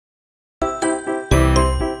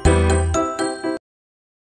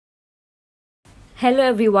Hello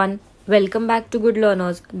everyone, welcome back to Good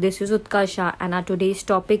Learners. This is Utkasha and our today's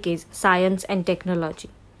topic is Science and Technology.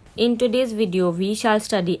 In today's video, we shall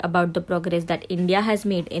study about the progress that India has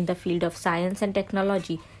made in the field of science and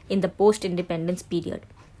technology in the post-independence period.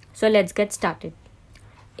 So let's get started.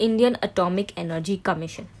 Indian Atomic Energy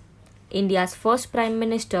Commission. India's first Prime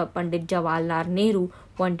Minister Pandit Jawaharlal Nehru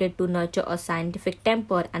wanted to nurture a scientific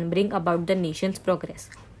temper and bring about the nation's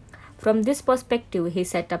progress. From this perspective, he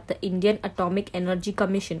set up the Indian Atomic Energy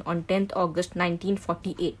Commission on 10th August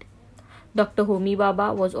 1948. Dr. Homi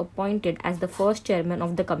Bhabha was appointed as the first chairman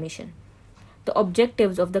of the commission. The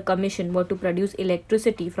objectives of the commission were to produce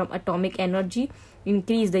electricity from atomic energy,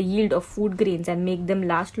 increase the yield of food grains and make them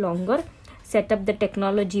last longer, set up the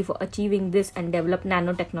technology for achieving this and develop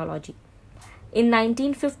nanotechnology. In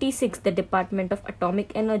 1956, the Department of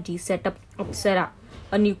Atomic Energy set up Apsara,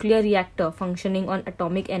 a nuclear reactor functioning on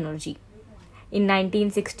atomic energy. In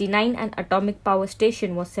 1969, an atomic power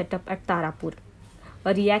station was set up at Tarapur.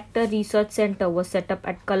 A reactor research center was set up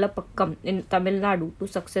at Kalapakkam in Tamil Nadu to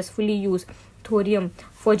successfully use thorium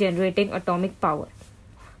for generating atomic power.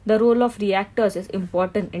 The role of reactors is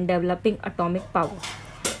important in developing atomic power.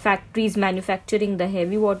 Factories manufacturing the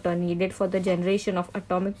heavy water needed for the generation of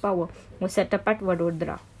atomic power were set up at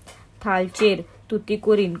Vadodara, Thalcher,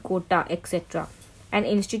 Tuticorin, Kota, etc. An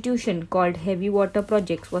institution called Heavy Water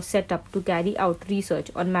Projects was set up to carry out research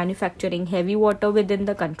on manufacturing heavy water within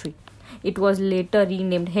the country. It was later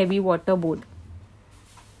renamed Heavy Water Board.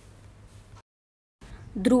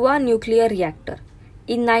 Dhruva Nuclear Reactor.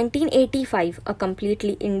 In 1985, a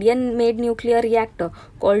completely Indian-made nuclear reactor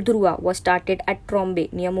called Dhruva was started at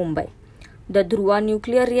Trombay near Mumbai. The Dhruva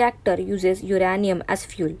nuclear reactor uses uranium as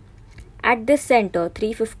fuel. At this center,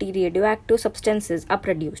 350 radioactive substances are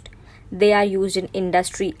produced. They are used in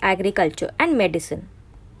industry, agriculture and medicine.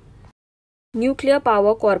 Nuclear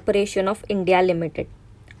Power Corporation of India Limited.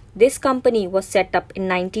 This company was set up in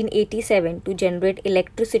 1987 to generate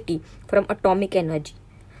electricity from atomic energy.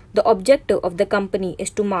 The objective of the company is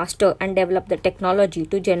to master and develop the technology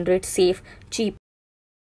to generate safe, cheap.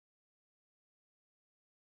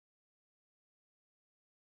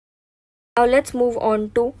 Now let's move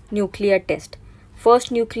on to nuclear test.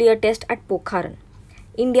 First nuclear test at Pokhran.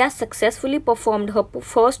 India successfully performed her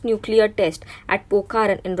first nuclear test at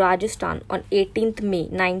Pokhran in Rajasthan on 18th May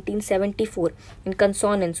 1974 in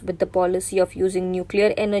consonance with the policy of using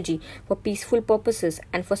nuclear energy for peaceful purposes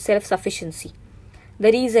and for self-sufficiency.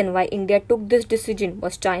 The reason why India took this decision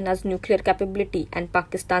was China's nuclear capability and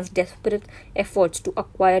Pakistan's desperate efforts to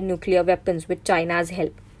acquire nuclear weapons with China's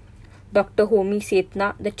help. Dr. Homi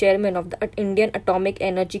Setna, the chairman of the Indian Atomic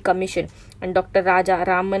Energy Commission, and Dr. Raja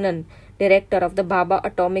Ramanan, director of the Bhabha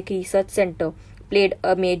Atomic Research Center, played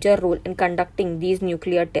a major role in conducting these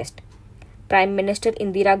nuclear tests. Prime Minister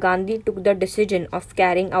Indira Gandhi took the decision of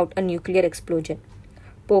carrying out a nuclear explosion.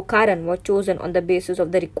 Pokhran was chosen on the basis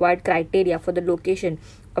of the required criteria for the location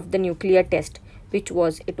of the nuclear test, it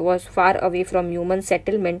was far away from human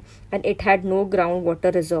settlement and it had no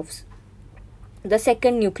groundwater reserves. The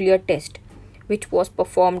second nuclear test, which was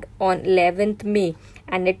performed on 11th May,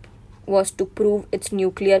 and it was to prove its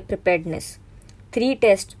nuclear preparedness. 3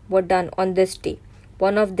 tests were done on this day.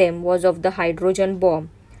 One of them was of the hydrogen bomb.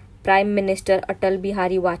 Prime Minister Atal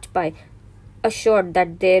Bihari Vajpayee assured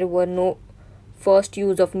that there were no first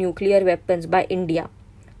use of nuclear weapons by India,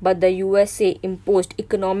 but the USA imposed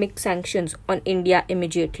economic sanctions on India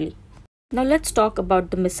immediately. Now let's talk about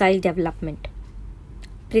the missile development.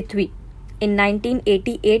 Prithvi. In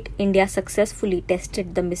 1988, India successfully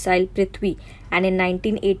tested the missile Prithvi and in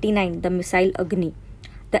 1989 the missile Agni.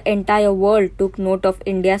 The entire world took note of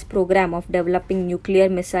India's program of developing nuclear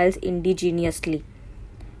missiles indigenously.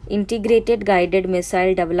 Integrated Guided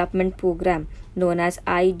Missile Development Program, known as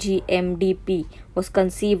IGMDP, was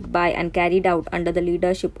conceived by and carried out under the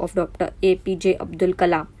leadership of Dr. APJ Abdul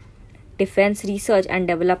Kalam. Defense Research and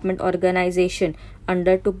Development Organization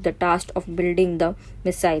undertook the task of building the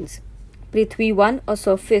missiles. Prithvi 1, a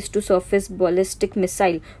surface-to-surface ballistic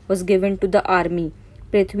missile, was given to the Army.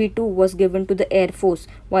 Prithvi 2 was given to the Air Force,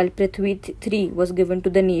 while Prithvi 3 was given to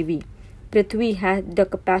the Navy. Prithvi had the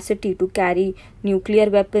capacity to carry nuclear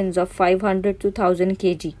weapons of 500 to 1000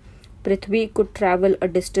 kg. Prithvi could travel a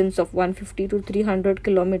distance of 150 to 300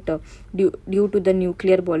 km due to the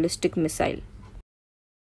nuclear ballistic missile.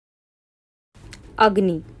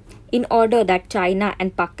 Agni. In order that China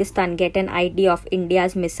and Pakistan get an idea of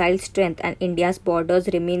India's missile strength and India's borders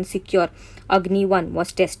remain secure, Agni 1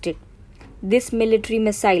 was tested. This military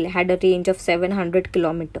missile had a range of 700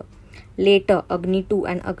 km. Later, Agni 2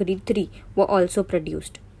 and Agni 3 were also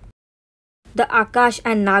produced. The Akash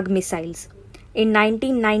and Nag missiles. In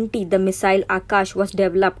 1990, the missile Akash was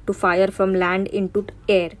developed to fire from land into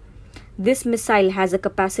air. This missile has a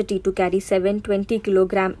capacity to carry 720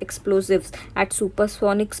 kg explosives at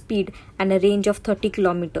supersonic speed and a range of 30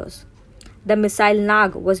 kilometers. The missile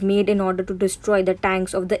Nag was made in order to destroy the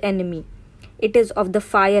tanks of the enemy. It is of the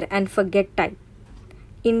fire and forget type.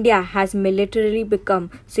 India has militarily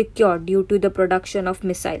become secure due to the production of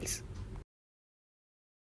missiles.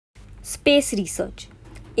 Space research.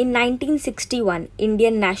 In 1961,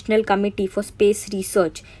 Indian National Committee for Space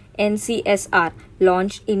Research NCSR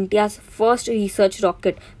launched India's first research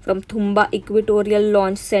rocket from Thumba Equatorial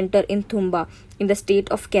Launch Center in Thumba in the state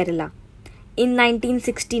of Kerala. In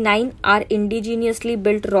 1969, our indigenously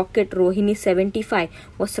built rocket Rohini 75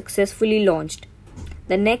 was successfully launched.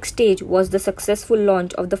 The next stage was the successful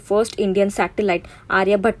launch of the first Indian satellite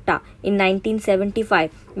Aryabhatta in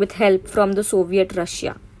 1975 with help from the Soviet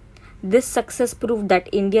Russia. This success proved that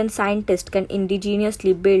Indian scientists can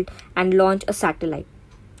indigenously build and launch a satellite.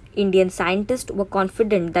 Indian scientists were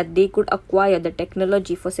confident that they could acquire the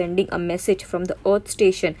technology for sending a message from the Earth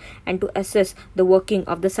station and to assess the working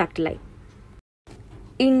of the satellite.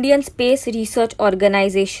 Indian Space Research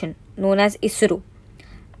Organization, known as ISRO.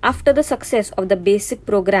 After the success of the basic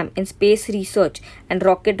program in space research and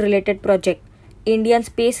rocket-related project, Indian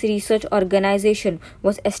Space Research Organization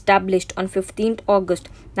was established on 15th August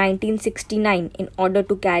 1969 in order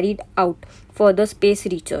to carry out further space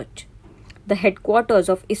research. The headquarters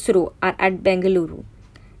of ISRO are at Bengaluru.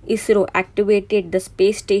 ISRO activated the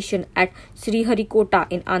space station at Sriharikota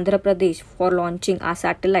in Andhra Pradesh for launching our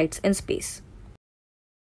satellites in space.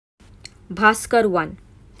 Bhaskar 1.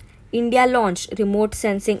 India launched remote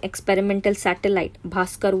sensing experimental satellite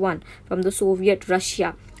Bhaskar 1 from the Soviet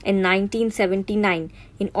Russia in 1979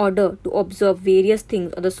 in order to observe various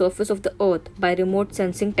things on the surface of the earth by remote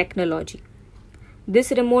sensing technology.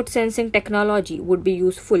 This remote sensing technology would be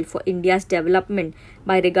useful for India's development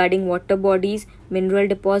by regarding water bodies, mineral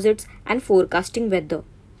deposits, and forecasting weather.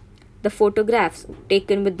 The photographs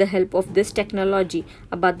taken with the help of this technology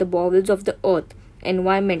about the bowels of the earth,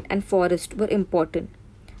 environment, and forest were important.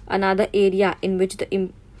 Another area in which the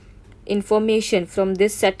information from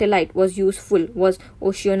this satellite was useful was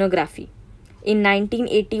oceanography. In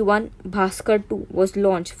 1981, Bhaskar 2 was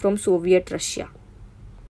launched from Soviet Russia.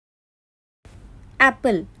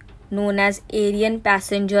 Apple, known as Ariane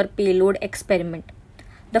Passenger Payload Experiment.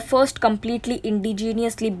 The first completely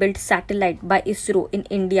indigenously built satellite by ISRO in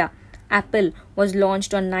India, Apple, was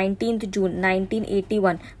launched on 19th June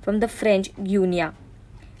 1981 from the French Guiana.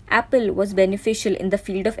 Apple was beneficial in the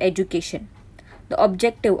field of education. The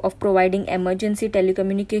objective of providing emergency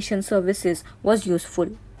telecommunication services was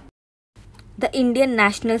useful. The Indian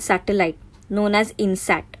National Satellite, known as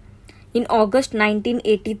INSAT. In August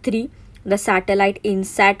 1983, the satellite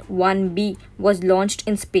INSAT 1B was launched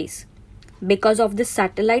in space. Because of this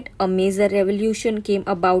satellite, a major revolution came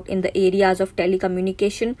about in the areas of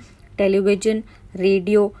telecommunication, television,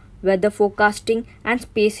 radio, weather forecasting, and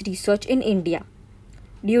space research in India.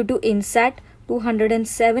 Due to INSAT,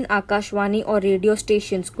 207 Akashvani or radio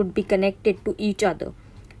stations could be connected to each other.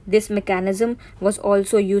 This mechanism was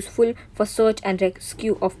also useful for search and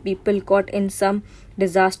rescue of people caught in some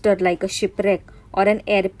disaster like a shipwreck or an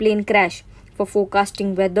airplane crash, for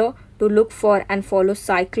forecasting weather, to look for and follow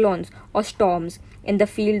cyclones or storms in the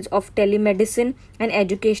fields of telemedicine and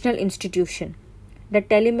educational institution. The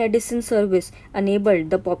telemedicine service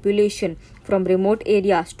enabled the population from remote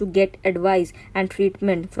areas to get advice and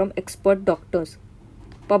treatment from expert doctors.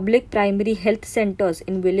 Public primary health centers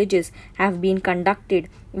in villages have been conducted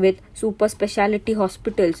with super specialty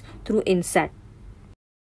hospitals through INSAT.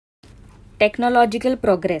 Technological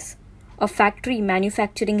progress. A factory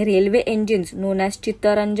manufacturing railway engines known as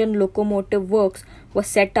Chittaranjan Locomotive Works was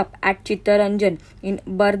set up at Chittaranjan in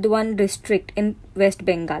Burdwan district in West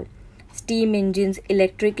Bengal. Steam engines,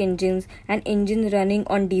 electric engines, and engines running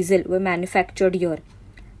on diesel were manufactured here.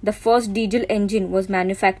 The first diesel engine was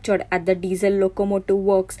manufactured at the Diesel Locomotive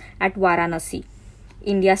Works at Varanasi.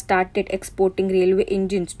 India started exporting railway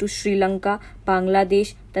engines to Sri Lanka,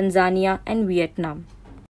 Bangladesh, Tanzania, and Vietnam.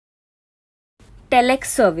 Telex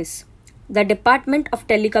Service. The Department of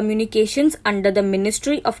Telecommunications under the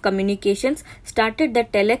Ministry of Communications started the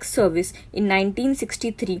Telex service in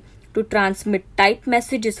 1963 to transmit typed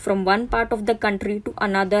messages from one part of the country to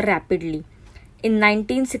another rapidly. In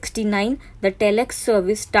 1969, the Telex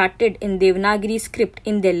service started in Devanagari script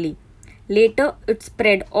in Delhi. Later, it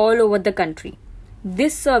spread all over the country.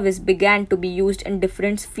 This service began to be used in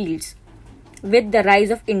different fields. With the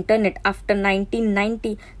rise of internet after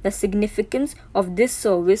 1990, the significance of this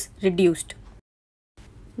service reduced.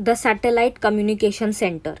 The Satellite Communication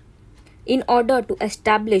Center. In order to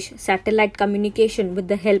establish satellite communication with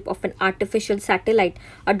the help of an artificial satellite,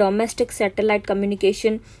 a domestic satellite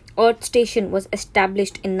communication Earth station was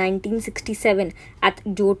established in 1967 at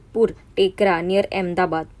Jodhpur, Tekra near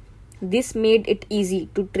Ahmedabad. This made it easy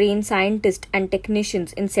to train scientists and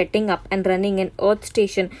technicians in setting up and running an Earth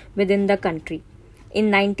station within the country. In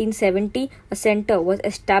 1970, a center was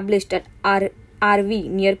established at RV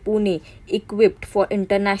near Pune, equipped for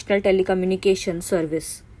international telecommunication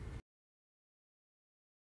service.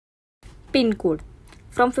 PIN code.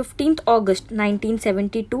 From 15th August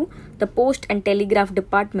 1972, the Post and Telegraph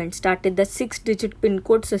Department started the 6-digit PIN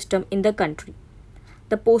code system in the country.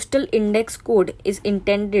 The postal index code is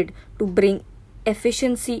intended to bring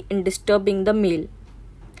efficiency in distributing the mail.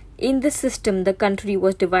 In this system, the country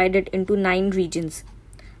was divided into 9 regions.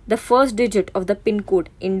 The first digit of the PIN code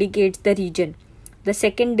indicates the region, the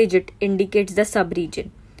second digit indicates the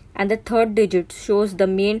sub-region, and the third digit shows the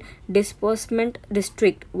main disbursement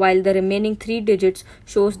district, while the remaining 3 digits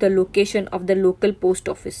shows the location of the local post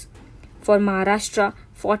office. For Maharashtra,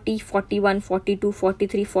 40, 41, 42,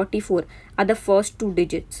 43, 44 are the first 2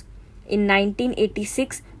 digits. In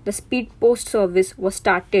 1986, the speed post service was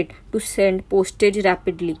started to send postage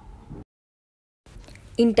rapidly.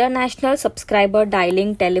 International Subscriber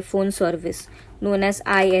Dialing Telephone Service, known as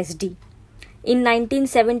ISD. In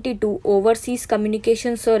 1972, Overseas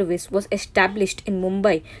Communication Service was established in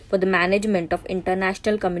Mumbai for the management of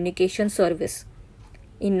international communication service.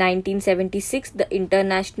 In 1976, the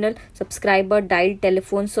International Subscriber Dial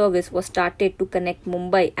Telephone Service was started to connect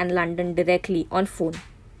Mumbai and London directly on phone.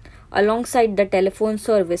 Alongside the telephone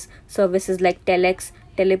service, services like telex,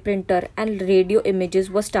 teleprinter and radio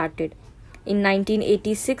images were started. In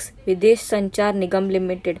 1986, Videsh Sanchar Nigam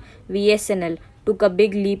Limited (VSNL) took a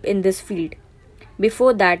big leap in this field.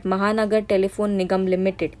 Before that, Mahanagar Telephone Nigam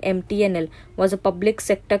Limited (MTNL) was a public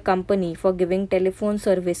sector company for giving telephone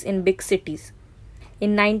service in big cities.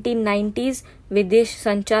 In 1990s, Videsh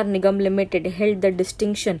Sanchar Nigam Limited held the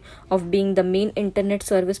distinction of being the main internet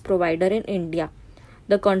service provider in India.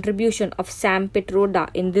 The contribution of Sam Pitroda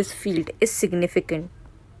in this field is significant.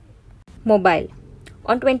 Mobile.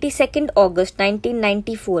 On 22nd August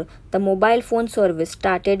 1994, the mobile phone service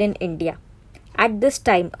started in India. At this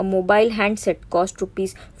time, a mobile handset cost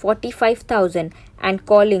Rs 45,000 and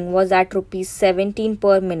calling was at Rs 17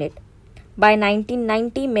 per minute. By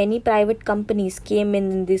 1990, many private companies came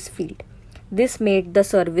in this field. This made the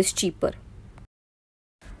service cheaper.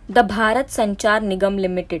 The Bharat Sanchar Nigam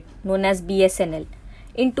Limited, known as BSNL.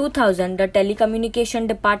 In 2000, the Telecommunication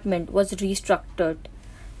Department was restructured.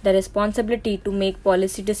 The responsibility to make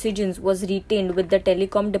policy decisions was retained with the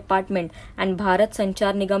Telecom Department, and Bharat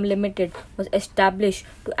Sanchar Nigam Limited was established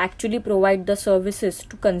to actually provide the services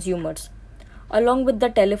to consumers. Along with the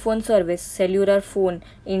telephone service, cellular phone,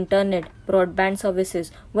 internet, broadband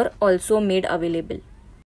services were also made available.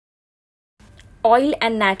 Oil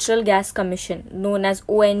and Natural Gas Commission, known as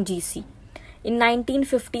ONGC. In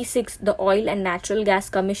 1956, the Oil and Natural Gas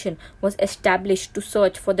Commission was established to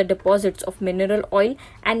search for the deposits of mineral oil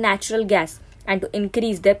and natural gas and to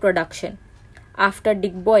increase their production. After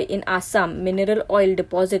Digboy in Assam, mineral oil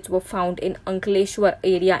deposits were found in Ankleshwar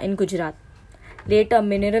area in Gujarat. Later,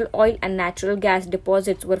 mineral oil and natural gas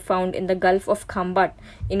deposits were found in the Gulf of Khambat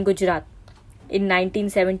in Gujarat. In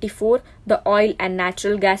 1974, the Oil and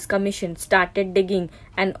Natural Gas Commission started digging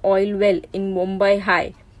an oil well in Mumbai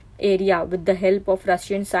High area with the help of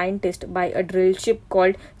Russian scientists by a drill ship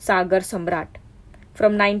called Sagar Samrat.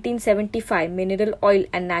 From 1975, mineral oil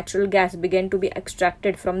and natural gas began to be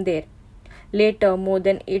extracted from there. Later, more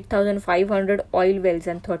than 8,500 oil wells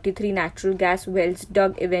and 33 natural gas wells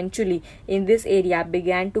dug eventually in this area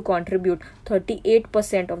began to contribute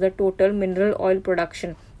 38% of the total mineral oil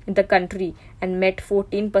production in the country and met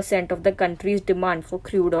 14% of the country's demand for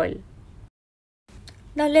crude oil.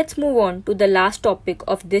 Now let's move on to the last topic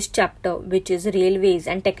of this chapter, which is railways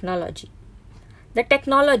and technology. The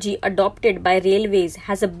technology adopted by railways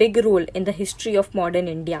has a big role in the history of modern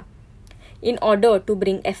India. In order to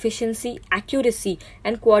bring efficiency, accuracy,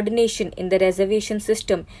 and coordination in the reservation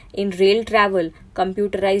system in rail travel,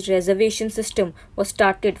 computerized reservation system was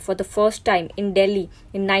started for the first time in Delhi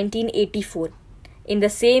in 1984. In the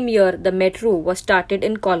same year, the metro was started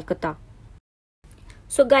in Kolkata.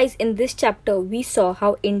 So guys, in this chapter, we saw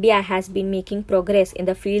how India has been making progress in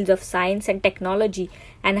the fields of science and technology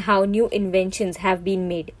and how new inventions have been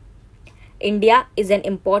made. India is an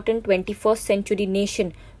important 21st century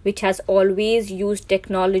nation which has always used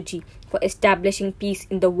technology for establishing peace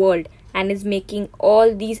in the world and is making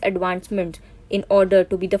all these advancements in order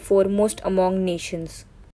to be the foremost among nations.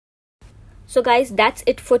 So guys, that's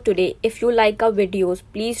it for today. If you like our videos,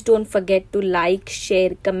 please don't forget to like,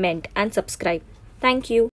 share, comment and subscribe. Thank you.